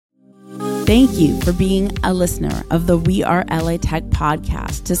Thank you for being a listener of the We Are LA Tech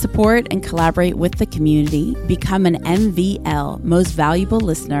podcast. To support and collaborate with the community, become an MVL Most Valuable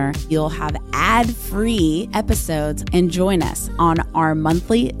Listener. You'll have ad-free episodes and join us on our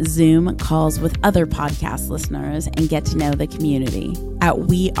monthly Zoom calls with other podcast listeners and get to know the community at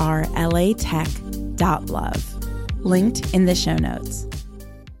wearelatech.love. Linked in the show notes.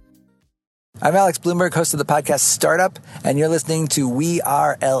 I'm Alex Bloomberg, host of the podcast Startup, and you're listening to We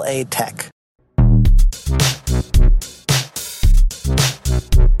Are LA Tech.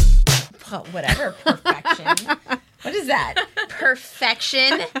 Oh, whatever, perfection. What is that?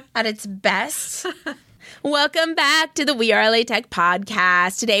 Perfection at its best. Welcome back to the We Are LA Tech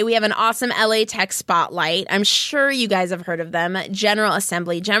podcast. Today we have an awesome LA Tech spotlight. I'm sure you guys have heard of them, General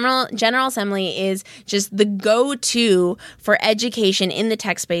Assembly. General Assembly is just the go-to for education in the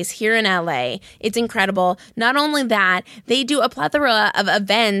tech space here in LA. It's incredible. Not only that, they do a plethora of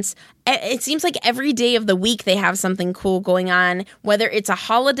events. It seems like every day of the week they have something cool going on, whether it's a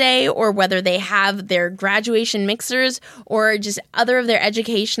holiday or whether they have their graduation mixers or just other of their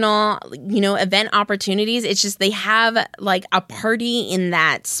educational, event opportunities. It's just they have like a party in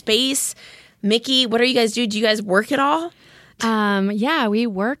that space. Miki, what do you guys do? Do you guys work at all? Yeah, we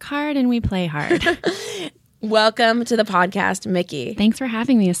work hard and we play hard. Welcome to the podcast, Miki. Thanks for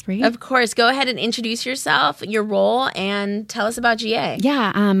having me, Esprit. Of course. Go ahead and introduce yourself, your role, and tell us about GA.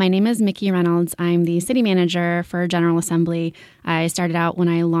 Yeah, my name is Miki Reynolds. I'm the city manager for General Assembly. I started out when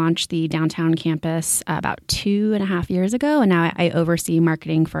I launched the downtown campus about 2.5 years ago, and now I oversee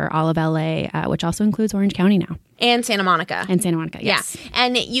marketing for all of LA, which also includes Orange County now. And Santa Monica. Yes. Yeah.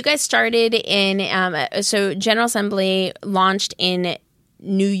 And you guys started in, so General Assembly launched in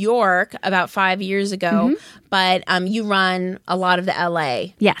New York about 5 years ago, but you run a lot of the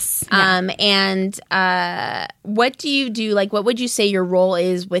LA. Yes. Yeah. And what do you do? Like, what would you say your role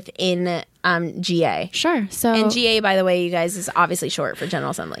is within GA? Sure. And GA, by the way, you guys, is obviously short for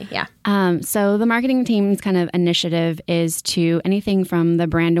General Assembly. Yeah. So the marketing team's kind of initiative is to anything from the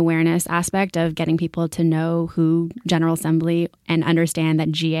brand awareness aspect of getting people to know who General Assembly and understand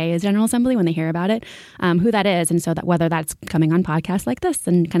that GA is General Assembly when they hear about it, who that is. And so that whether that's coming on podcasts like this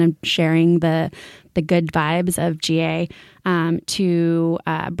and kind of sharing the good vibes of GA, to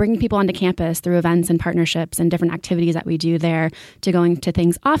bring people onto campus through events and partnerships and different activities that we do there, to going to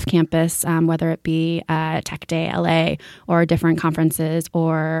things off campus, whether it be Tech Day LA or different conferences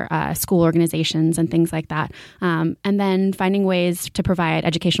or school organizations and things like that. And then finding ways to provide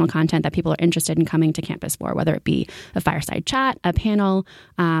educational content that people are interested in coming to campus for, whether it be a fireside chat, a panel,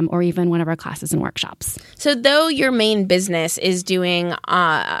 or even one of our classes and workshops. So though your main business is doing,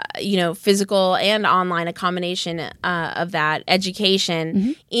 physical and online, a combination of that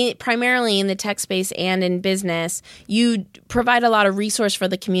education, primarily in the tech space and in business, you provide a lot of resource for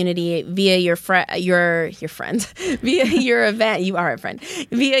the community via your friends, via your event. You are a friend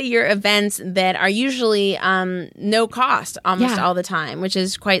via your events that are usually no cost almost all the time, which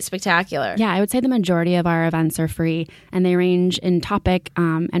is quite spectacular. Yeah, I would say the majority of our events are free, and they range in topic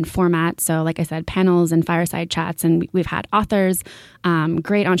and format. So, like I said, panels and fireside chats, and we've had authors,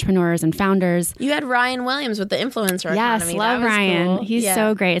 great entrepreneurs and founders. You had Ryan Williams with the Influencer Economy. Yes, love Ryan. Cool. He's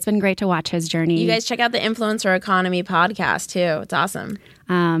so great. It's been great to watch his journey. You guys check out the Influencer Economy podcast too. It's awesome.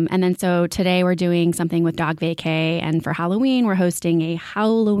 And then so today we're doing something with Dog Vacay, and for Halloween we're hosting a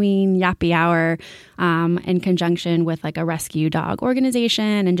Halloween Yappy Hour in conjunction with like a rescue dog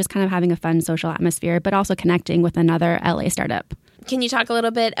organization, and just kind of having a fun social atmosphere, but also connecting with another LA startup. Can you talk a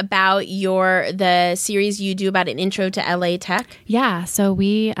little bit about the series you do about an intro to LA tech? Yeah, so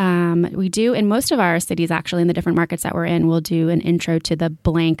we do in most of our cities, actually, in the different markets that we're in, we'll do an intro to the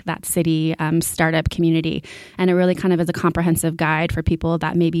blank that city startup community, and it really kind of is a comprehensive guide for people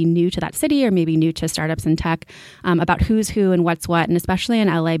that may be new to that city or maybe new to startups and tech, about who's who and what's what, and especially in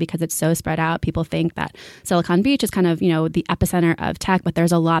LA because it's so spread out. People think that Silicon Beach is kind of the epicenter of tech, but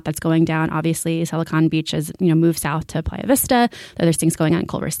there's a lot that's going down. Obviously, Silicon Beach is moved south to Playa Vista. There's things going on in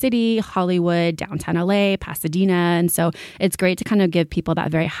Culver City, Hollywood, downtown LA, Pasadena. And so it's great to kind of give people that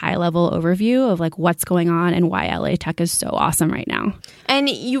very high level overview of like what's going on and why LA tech is so awesome right now. And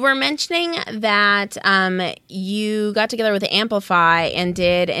you were mentioning that you got together with Amplify and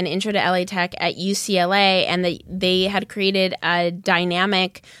did an intro to LA tech at UCLA, and they had created a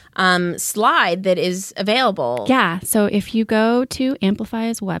dynamic slide that is available. Yeah. So if you go to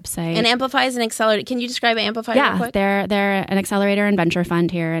Amplify's website. And Amplify is an accelerator. Can you describe Amplify real quick? They're an accelerator and venture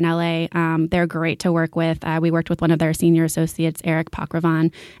fund here in LA. They're great to work with. We worked with one of their senior associates, Eric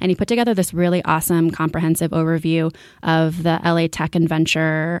Pakravan, and he put together this really awesome, comprehensive overview of the LA tech and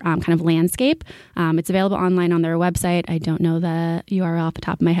venture kind of landscape. It's available online on their website. I don't know the URL off the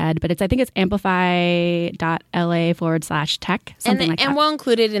top of my head, but I think it's amplify.la/tech, something like that. And we'll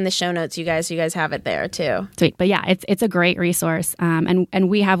include it in the show notes, you guys. So you guys have it there too. Sweet. But yeah, it's a great resource. And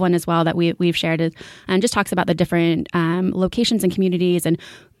we have one as well that we've shared and just talks about the different locations and communities and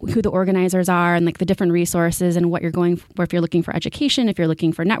who the organizers are and like the different resources and what you're going for, if you're looking for education, if you're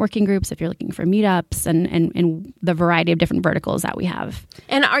looking for networking groups, if you're looking for meetups and the variety of different verticals that we have.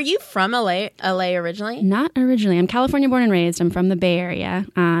 And are you from LA originally? Not originally. I'm California born and raised. I'm from the Bay Area.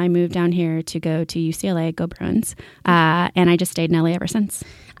 I moved down here to go to UCLA, go Bruins. And I just stayed in LA ever since.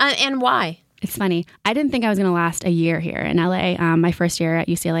 And why? It's funny. I didn't think I was going to last a year here in LA. My first year at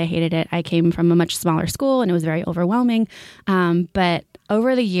UCLA, I hated it. I came from a much smaller school and it was very overwhelming. But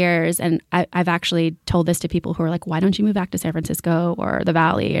over the years, and I've actually told this to people who are like, why don't you move back to San Francisco or the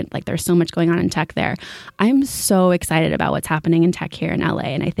Valley? And like, there's so much going on in tech there. I'm so excited about what's happening in tech here in LA.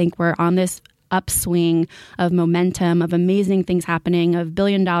 And I think we're on this upswing of momentum, of amazing things happening, of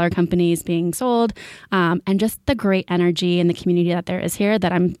billion-dollar companies being sold, and just the great energy and the community that there is here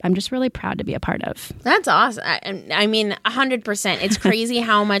that I'm just really proud to be a part of. That's awesome. I mean, 100%. It's crazy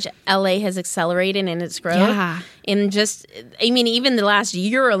how much LA has accelerated in its growth. Yeah. In just, I mean, even the last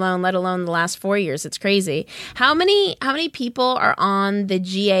year alone, let alone the last 4 years, it's crazy. How many people are on the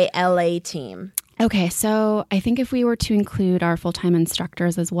GALA team? Okay, so I think if we were to include our full-time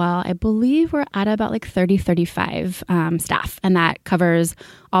instructors as well, I believe we're at about like 35 staff, and that covers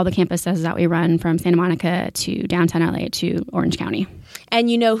all the campuses that we run from Santa Monica to downtown LA to Orange County.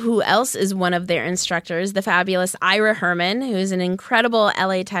 And you know who else is one of their instructors? The fabulous Ira Herman, who's an incredible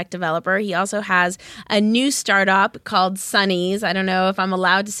LA tech developer. He also has a new startup called Sunny's. I don't know if I'm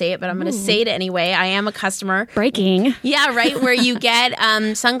allowed to say it, but I'm going to say it anyway. I am a customer. Breaking. Yeah, right, where you get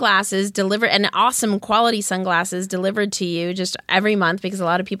sunglasses delivered, and awesome quality sunglasses delivered to you just every month because a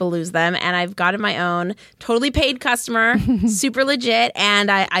lot of people lose them. And I've gotten my own, totally paid customer, super legit, and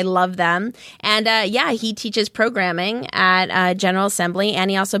I love them. And yeah, he teaches programming at General Assembly, and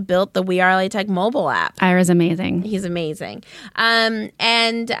he also built the We Are LA Tech mobile app. Ira's amazing. He's amazing.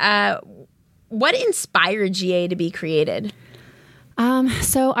 What inspired GA to be created?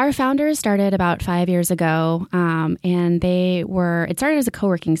 So our founders started about 5 years ago, and it started as a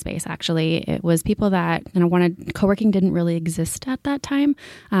co-working space, actually. It was people that co-working didn't really exist at that time,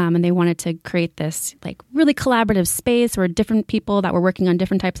 and they wanted to create this like really collaborative space where different people that were working on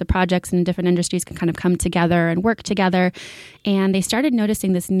different types of projects in different industries can kind of come together and work together. And they started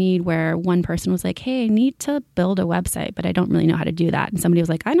noticing this need where one person was like, hey, I need to build a website, but I don't really know how to do that. And somebody was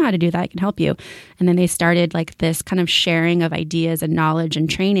like, I know how to do that. I can help you. And then they started like this kind of sharing of ideas and knowledge and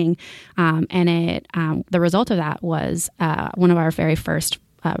training. The result of that was one of our very first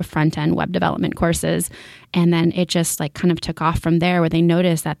front-end web development courses. And then it just like kind of took off from there, where they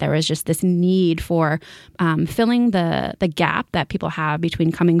noticed that there was just this need for filling the gap that people have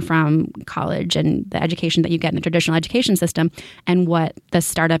between coming from college and the education that you get in the traditional education system and what the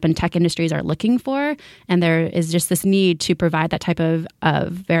startup and tech industries are looking for. And there is just this need to provide that type of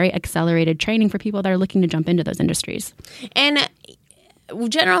very accelerated training for people that are looking to jump into those industries. And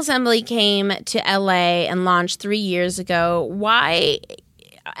General Assembly came to LA and launched 3 years ago. Why?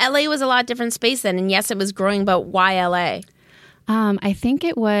 LA was a lot different space then, and yes, it was growing, but why LA? I think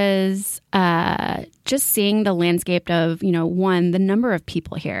it was just seeing the landscape of, one, the number of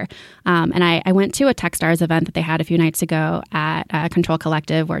people here. And I went to a Techstars event that they had a few nights ago at Control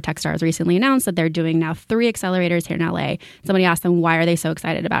Collective, where Techstars recently announced that they're doing now 3 accelerators here in LA. Somebody asked them, why are they so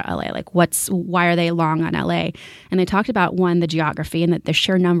excited about LA? Like, why are they long on LA? And they talked about, one, the geography and the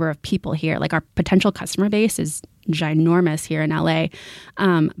sheer number of people here. Like, our potential customer base is ginormous here in LA.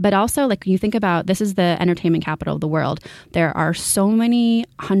 But also, like, you think about, this is the entertainment capital of the world. There are so many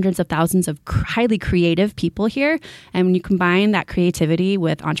hundreds of thousands of highly creative people here. And when you combine that creativity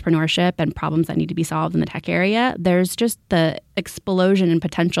with entrepreneurship and problems that need to be solved in the tech area, there's just the explosion in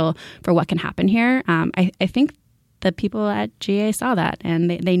potential for what can happen here. I think the people at GA saw that, and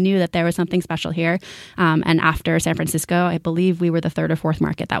they knew that there was something special here. And after San Francisco, I believe we were the third or fourth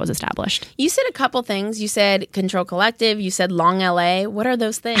market that was established. You said a couple things. You said Control Collective. You said Long LA. What are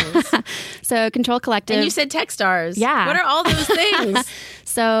those things? So Control Collective. And you said Techstars. Yeah. What are all those things?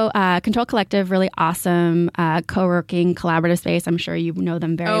 So Control Collective, really awesome co-working collaborative space. I'm sure you know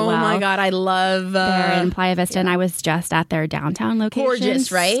them very well. Oh my God, I love they're in Playa Vista, and I was just at their downtown location.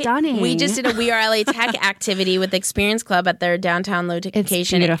 Gorgeous, right? Stunning. We just did a We Are LA Tech activity with the Experience Club at their downtown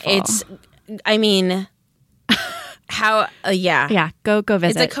location. It's beautiful. It's, I mean, how? Yeah, go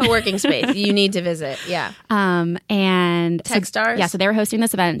visit. It's a co-working space. You need to visit. Yeah. And Techstars. So they were hosting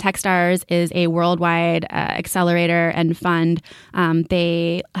this event. Techstars is a worldwide accelerator and fund.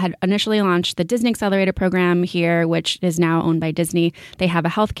 They had initially launched the Disney Accelerator program here, which is now owned by Disney. They have a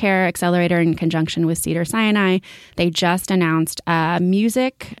healthcare accelerator in conjunction with Cedars-Sinai. They just announced a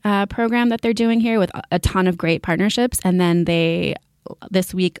music program that they're doing here with a ton of great partnerships, and then they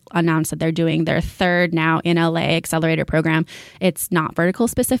this week announced that they're doing their third now in LA accelerator program. It's not vertical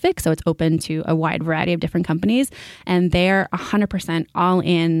specific, so it's open to a wide variety of different companies. And they're 100% all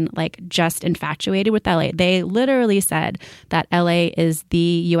in, like just infatuated with LA. They literally said that LA is the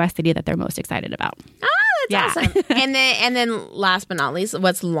US city that they're most excited about. That's awesome. And then last but not least,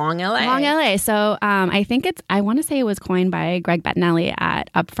 what's Long LA? Long LA. So I want to say it was coined by Greg Bettinelli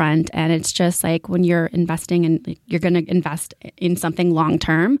at Upfront. And it's just like when you're investing and you're going to invest in something long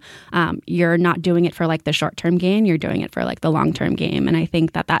term, you're not doing it for like the short term gain. You're doing it for like the long term game. And I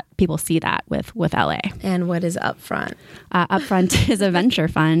think that people see that with LA. And what is Upfront? Upfront is a venture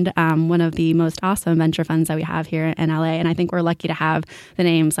fund, one of the most awesome venture funds that we have here in LA. And I think we're lucky to have the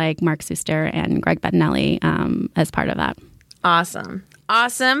names like Mark Suster and Greg Bettinelli as part of that. Awesome.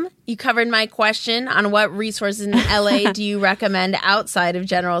 You covered my question on what resources in LA do you recommend outside of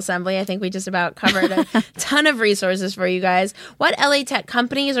General Assembly. I think we just about covered a ton of resources for you guys. What LA tech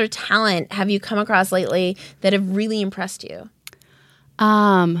companies or talent have you come across lately that have really impressed you?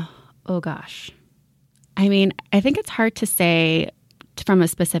 Oh gosh. I mean, I think it's hard to say from a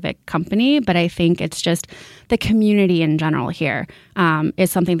specific company, but I think it's just the community in general here is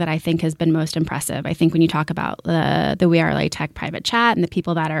something that I think has been most impressive. I think when you talk about the We Are LA Tech private chat and the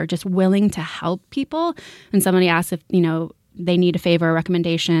people that are just willing to help people, and somebody asks if, they need a favor or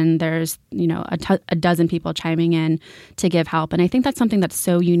recommendation, there's, a dozen people chiming in to give help. And I think that's something that's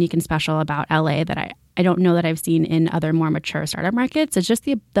so unique and special about LA that I don't know that I've seen in other more mature startup markets. It's just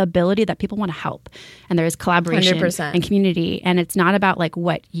the ability that people want to help. And there's collaboration 100%. And community. And it's not about like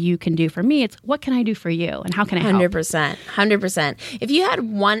what you can do for me. It's what can I do for you and how can I help? 100%. If you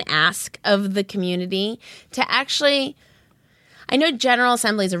had one ask of the community to actually... I know General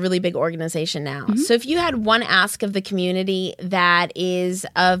Assembly is a really big organization now. Mm-hmm. So if you had one ask of the community that is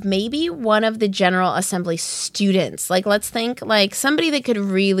of maybe one of the General Assembly students, like let's think like somebody that could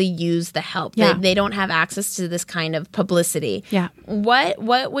really use the help. Yeah. They don't have access to this kind of publicity. Yeah. What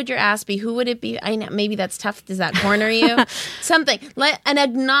would your ask be? Who would it be? I know maybe that's tough. Does that corner you? Something like an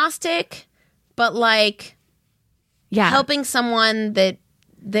agnostic, but like helping someone that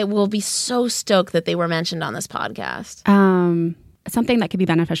will be so stoked that they were mentioned on this podcast. Something that could be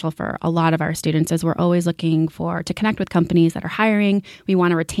beneficial for a lot of our students is we're always looking to connect with companies that are hiring. We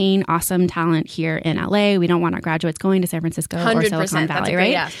want to retain awesome talent here in LA. We don't want our graduates going to San Francisco or Silicon Valley,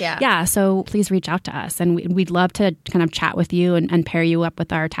 right? Ask, yeah. Yeah. So please reach out to us, and we'd love to kind of chat with you and pair you up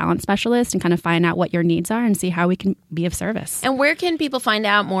with our talent specialist and kind of find out what your needs are and see how we can be of service. And where can people find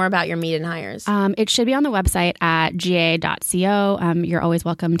out more about your meet and hires? It should be on the website at ga.co. You're always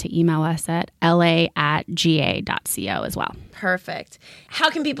welcome to email us at la@ga.co as well. Perfect.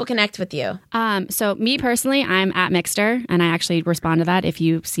 How can people connect with you? So me personally, I'm at Mixter, and I actually respond to that if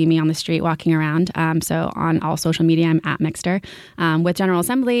you see me on the street walking around. So on all social media, I'm at Mixter. With General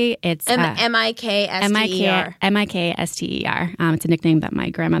Assembly, it's M-I-K-S-T-E-R. M-I-K-S-T-E-R. It's a nickname that my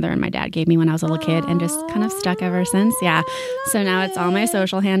grandmother and my dad gave me when I was a little kid, and just kind of stuck ever since. Yeah. So now it's all my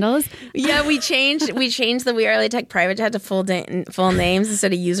social handles. Yeah, we changed the We Are LA Tech private chat to full names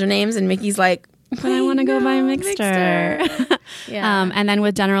instead of usernames, and Mickey's like, but I want to go by Mixter. Yeah. And then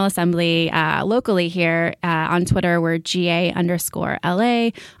with General Assembly locally here on Twitter, we're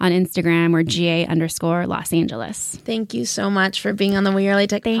GA_LA. On Instagram, we're GA_Los Angeles. Thank you so much for being on the We Are LA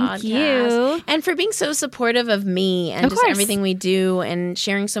Tech podcast. Thank you. And for being so supportive of me and just everything we do and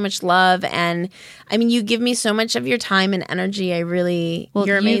sharing so much love. And I mean, you give me so much of your time and energy.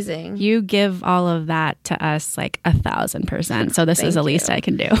 You're amazing. You give all of that to us like 1,000%. So this is the least I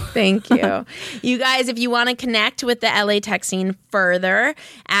can do. Thank you. You guys, if you want to connect with the LA Tech scene, explain further,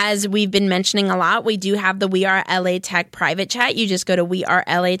 as we've been mentioning a lot, we do have the We Are LA Tech private chat. You just go to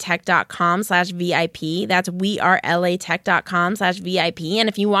wearelatech.com/VIP. That's wearelatech.com/VIP. And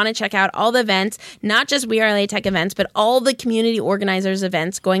if you want to check out all the events, not just We Are LA Tech events, but all the community organizers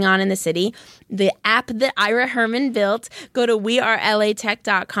events going on in the city, the app that Ira Herman built, go to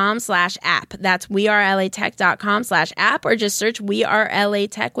wearelatech.com/app. That's wearelatech.com/app, or just search We Are LA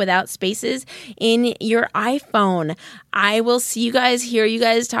Tech without spaces in your iPhone. I will see you guys, hear you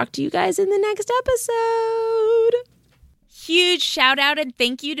guys, talk to you guys in the next episode. Huge shout out and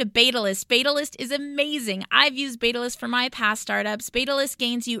thank you to Betalist. Betalist is amazing. I've used Betalist for my past startups. Betalist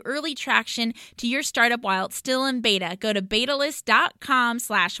gains you early traction to your startup while it's still in beta. Go to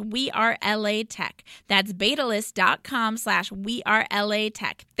betalist.com/wearelatech. That's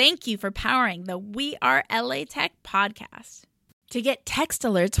betalist.com/wearelatech. Thank you for powering the We Are LA Tech podcast. To get text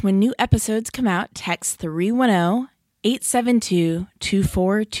alerts when new episodes come out, text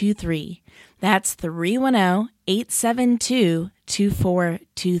 310-872-2423. That's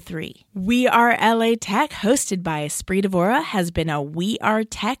 310-872-2423. We Are LA Tech, hosted by Esprit Devora, has been a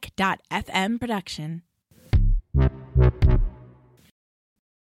wearetech.fm production.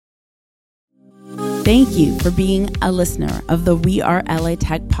 Thank you for being a listener of the We Are LA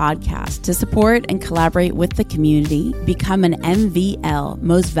Tech podcast. To support and collaborate with the community, become an MVL,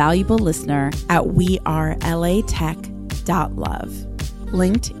 most valuable listener, at wearelatech.love.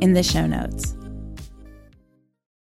 Linked in the show notes.